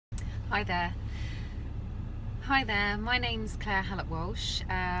Hi there. Hi there, my name's Claire Hallett-Walsh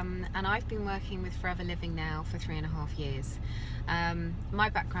and I've been working with Forever Living now for 3.5 years. My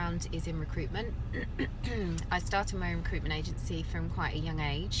background is in recruitment. I started my own recruitment agency from quite a young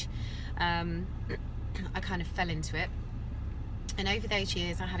age. I kind of fell into it. And over those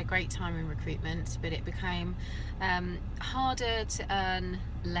years I had a great time in recruitment, but it became harder to earn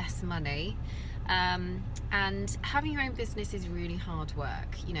less money. And having your own business is really hard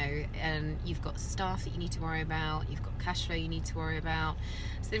work, you know, and you've got staff that you need to worry about, you've got cash flow you need to worry about.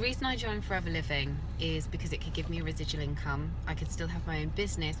 So the reason I joined Forever Living is because it could give me a residual income. I could still have my own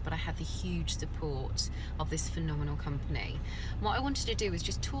business, but I had the huge support of this phenomenal company. And what I wanted to do was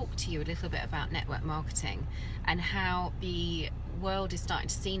just talk to you a little bit about network marketing and how the world is starting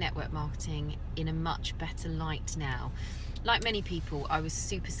to see network marketing in a much better light now. Like many people, I was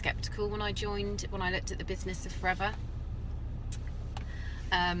super skeptical when I looked at the business of Forever.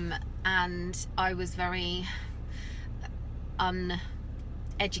 And I was very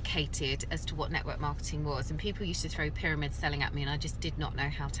uneducated as to what network marketing was. And people used to throw pyramid selling at me, and I just did not know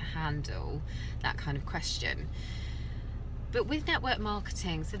how to handle that kind of question. But with network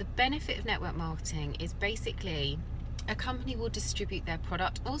marketing, so the benefit of network marketing is basically a company will distribute their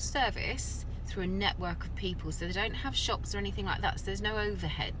product or service through a network of people, so they don't have shops or anything like that, so there's no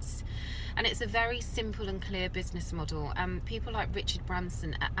overheads, and it's a very simple and clear business model. People like Richard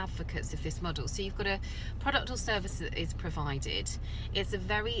Branson are advocates of this model. So you've got a product or service that is provided. It's a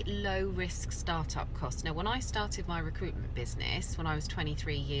very low risk startup cost. Now, when I started my recruitment business when I was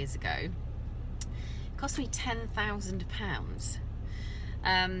 23 years ago, it cost me £10,000.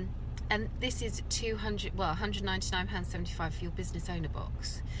 And this is £199.75 for your business owner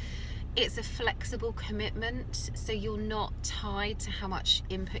box. It's a flexible commitment, so you're not tied to how much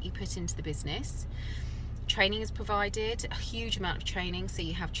input you put into the business. Training is provided, a huge amount of training, so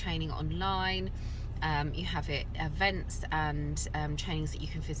you have training online, you have events and trainings that you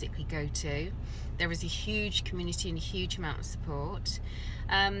can physically go to. There is a huge community and a huge amount of support.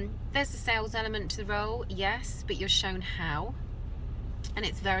 There's a sales element to the role, yes, but you're shown how. And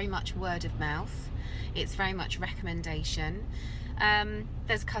it's very much word of mouth. It's very much recommendation.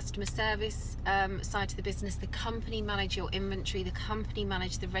 There's customer service side to the business. The company manage your inventory. The company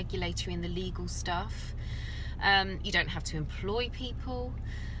manage the regulatory and the legal stuff. You don't have to employ people.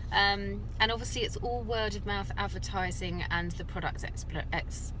 And obviously it's all word of mouth advertising and the product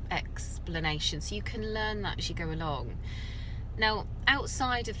explanation. So you can learn that as you go along. Now,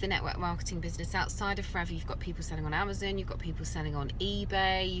 outside of the network marketing business, outside of Forever, you've got people selling on Amazon, you've got people selling on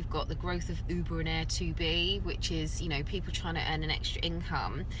eBay, you've got the growth of Uber and Airbnb, which is, you know, people trying to earn an extra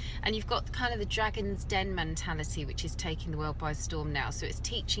income. And you've got kind of the Dragon's Den mentality, which is taking the world by storm now. So it's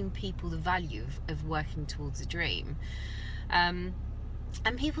teaching people the value of working towards a dream.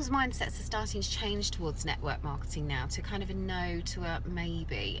 And people's mindsets are starting to change towards network marketing now, to kind of a no to a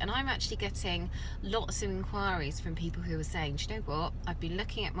maybe. And I'm actually getting lots of inquiries from people who are saying, do you know what, I've been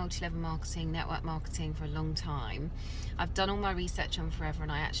looking at multi-level marketing, network marketing for a long time. I've done all my research on Forever,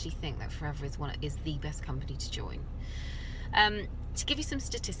 and I actually think that Forever is the best company to join. To give you some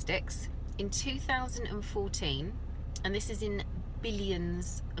statistics, in 2014, and this is in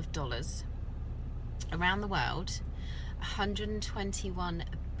billions of dollars, around the world, 121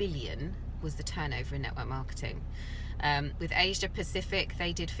 billion was the turnover in network marketing. With Asia Pacific,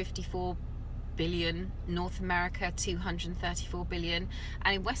 they did 54 billion, North America 234 billion,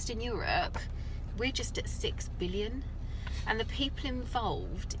 and in Western Europe we're just at 6 billion. And the people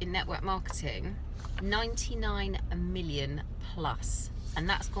involved in network marketing, 99 million plus, and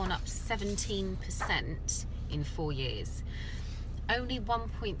that's gone up 17% in 4 years. Only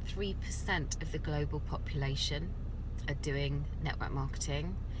 1.3% of the global population are doing network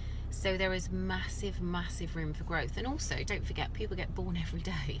marketing, so there is massive room for growth. And also, don't forget, people get born every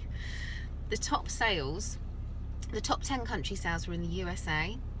day. The top 10 country sales were in the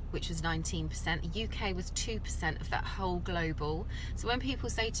USA, which was 19%. The UK was 2% of that whole global. So when people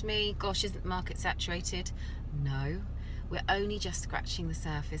say to me, gosh, isn't the market saturated? No, we're only just scratching the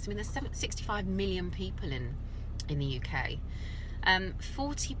surface. I mean, there's 65 million people in the UK.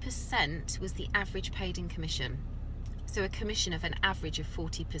 40% was the average paid in commission. So a commission of an average of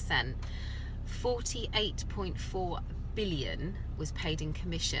 40%. 48.4 billion was paid in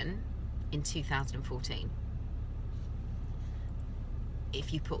commission in 2014.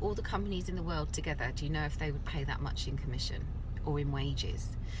 If you put all the companies in the world together, do you know if they would pay that much in commission or in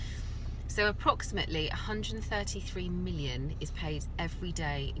wages? So approximately 133 million is paid every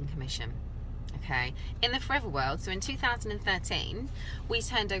day in commission. Okay, in the Forever world, so in 2013 we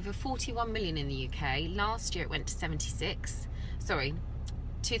turned over 41 million in the UK. Last year it went to 76. Sorry,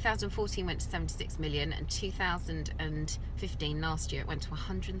 2014 went to 76 million, and 2015, last year, it went to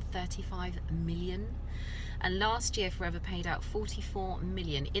 135 million. And last year Forever paid out 44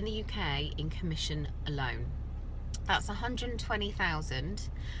 million in the UK in commission alone. That's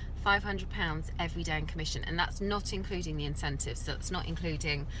 £120,500 every day in commission, and that's not including the incentives. So it's not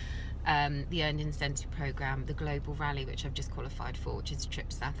including the Earned Incentive Programme, the Global Rally, which I've just qualified for, which is a trip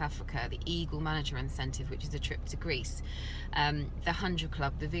to South Africa, the Eagle Manager Incentive, which is a trip to Greece, the 100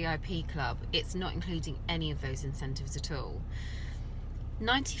 Club, the VIP Club. It's not including any of those incentives at all.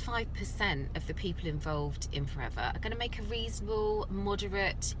 95% of the people involved in Forever are going to make a reasonable,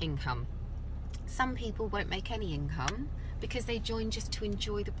 moderate income. Some people won't make any income because they join just to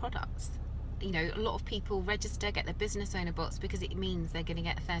enjoy the products. You know, a lot of people register, get their business owner box because it means they're going to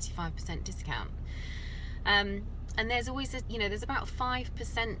get a 35% discount. And there's always, there's about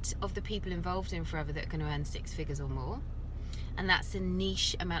 5% of the people involved in Forever that are going to earn 6 figures or more. And that's a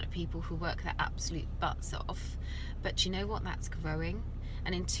niche amount of people who work their absolute butts off. But you know what? That's growing.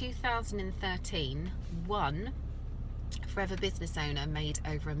 And in 2013, one Forever business owner made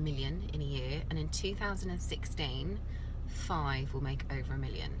over $1 million in a year, and in 2016, 5 will make over $1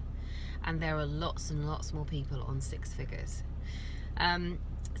 million. And there are lots and lots more people on 6 figures.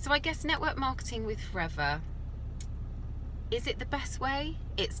 So I guess network marketing with Forever, is it the best way?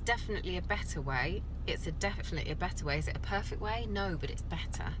 It's definitely a better way. Definitely a better way. Is it a perfect way? No, but it's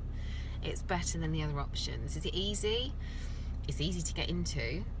better. It's better than the other options. Is it easy? It's easy to get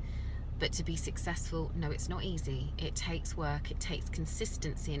into. But to be successful, no, it's not easy. It takes work, it takes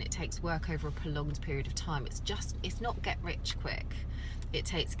consistency, and it takes work over a prolonged period of time. It's not get rich quick. It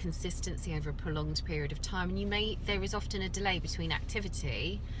takes consistency over a prolonged period of time, and there is often a delay between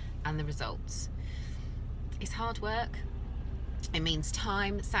activity and the results. It's hard work. It means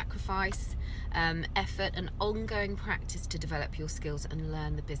time, sacrifice, effort, and ongoing practice to develop your skills and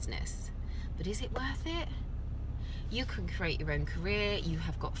learn the business. But is it worth it? You can create your own career, you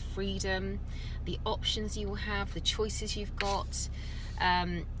have got freedom, the options you will have, the choices you've got,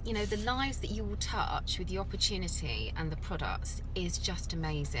 the lives that you will touch with the opportunity and the products is just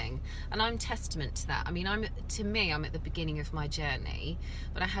amazing. And I'm testament to that. I mean, I'm at the beginning of my journey,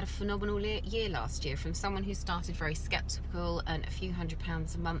 but I had a phenomenal year last year from someone who started very skeptical and a few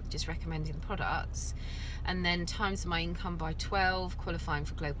 £100s a month just recommending the products, and then times my income by 12, qualifying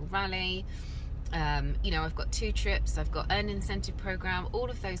for Global Rally. I've got 2 trips, I've got Earned Incentive Programme, all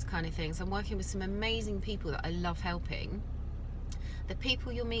of those kind of things. I'm working with some amazing people that I love helping. The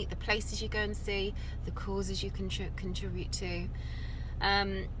people you'll meet, the places you go and see, the causes you contribute to.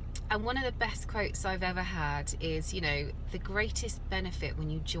 And one of the best quotes I've ever had is, the greatest benefit when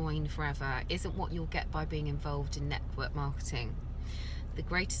you join Forever isn't what you'll get by being involved in network marketing. The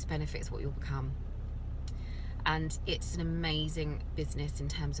greatest benefit is what you'll become. And it's an amazing business in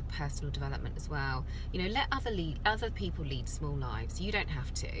terms of personal development as well. Let other people lead small lives. You don't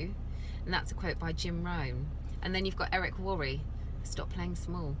have to. And that's a quote by Jim Rohn. And then you've got Eric Worre, stop playing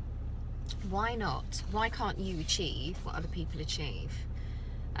small. Why not? Why can't you achieve what other people achieve?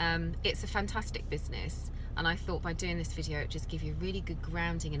 It's a fantastic business, and I thought by doing this video it would just give you a really good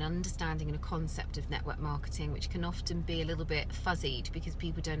grounding and understanding and a concept of network marketing, which can often be a little bit fuzzied because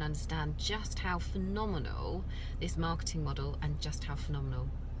people don't understand just how phenomenal this marketing model and just how phenomenal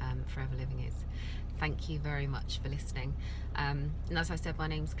Forever Living is. Thank you very much for listening. And as I said, my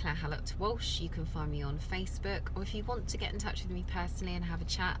name's Claire Hallett-Walsh. You can find me on Facebook, or if you want to get in touch with me personally and have a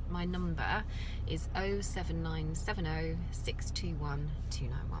chat, my number is 07970 621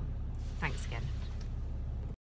 291. Thanks again.